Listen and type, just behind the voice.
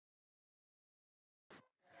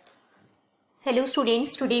Hello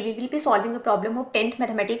students, today we will be solving a problem of 10th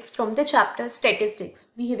mathematics from the chapter statistics.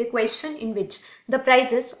 We have a question in which the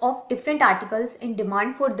prices of different articles and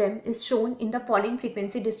demand for them is shown in the following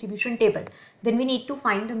frequency distribution table. Then we need to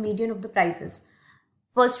find the median of the prices.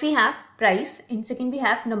 First we have price and second we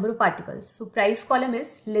have number of articles. So price column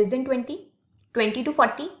is less than 20, 20 to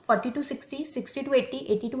 40, 40 to 60, 60 to 80,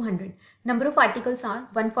 80 to 100. Number of articles are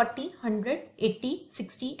 140, 100, 80,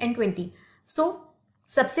 60 and 20. So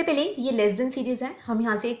सबसे पहले ये less than series है, हम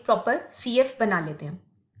यहाँ से एक proper CF बना लेते हैं.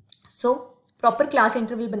 सो प्रॉपर क्लास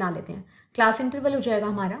इंटरवल बना लेते हैं. क्लास इंटरवल हो जाएगा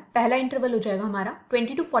हमारा, पहला इंटरवल हो जाएगा हमारा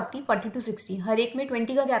 20 टू 40, 40 टू 60, हर एक में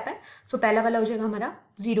 20 का गैप है. सो पहला वाला हो जाएगा हमारा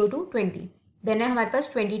 0 टू 20. देन है हमारे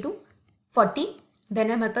पास 20 टू 40, देन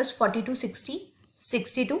है हमारे पास 40 to 60,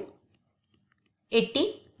 60 to 80,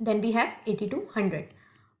 then we have 80 to 100.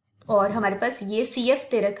 और हमारे पास ये CF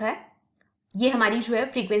दे रखा है. ये हमारी जो है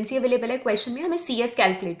फ्रीक्वेंसी अवेलेबल है क्वेश्चन में, हमें CF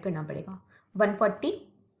कैलकुलेट करना पड़ेगा. 140,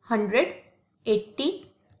 100, 80,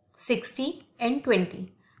 60 एंड 20.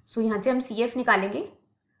 सो यहाँ से हम CF निकालेंगे,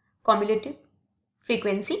 कॉम्युलेटिव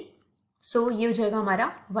फ्रीक्वेंसी. सो ये हो जाएगा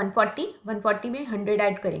हमारा 140, 140 में 100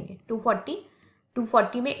 ऐड करेंगे, 240,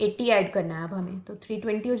 240 में 80 ऐड करना है अब हमें, तो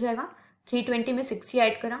 320 हो जाएगा. 320 में 60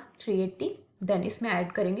 ऐड करा, 380, देन इसमें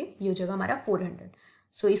ऐड करेंगे, ये हो जाएगा हमारा 400.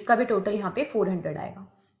 सो इसका भी टोटल यहाँ पे 400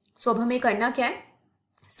 आएगा. सो अब हमें करना क्या है,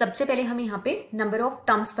 सबसे पहले हमें यहाँ पे नंबर ऑफ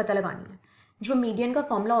टर्म्स पता लगानी है. जो मीडियन का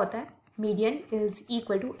फॉर्मूला होता है, median is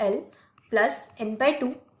equal to L plus n/2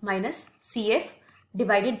 minus CF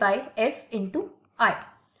divided by F into I.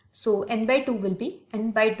 So n/2 will be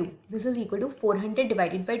n/2, this is equal to 400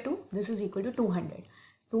 divided by 2, this is equal to 200.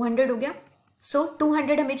 200 हो गया. सो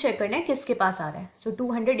 200 हमें check करना है किसके पास आ रहा है. सो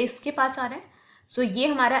 200 इसके पास आ रहा है. सो ये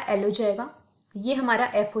हमारा L हो जाएगा, ये हमारा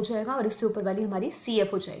F हो जाएगा और इससे ऊपर वाली हमारी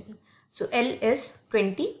CF हो जाएगी. सो L इज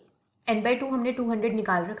 20, n/2 हमने 200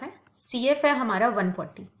 निकाल रखा है, CF है हमारा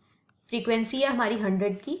 140, फ्रीक्वेंसी है हमारी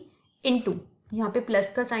 100 की, इनटू यहाँ पे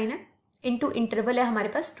प्लस का साइन है, इनटू इंटरवल है हमारे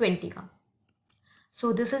पास 20 का.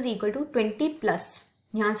 So this is equal to 20 plus,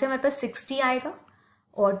 यहाँ से हमारे पास 60 आएगा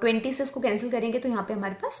और 20 से इसको कैंसिल करेंगे तो यहाँ पे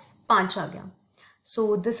हमारे पास 5 आ गया.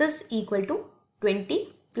 So this is equal to 20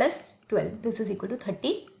 plus 12, this is equal to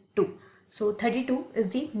 32. So 32 is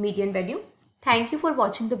the median value. Thank you for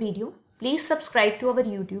watching the video. Please subscribe to our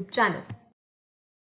YouTube channel.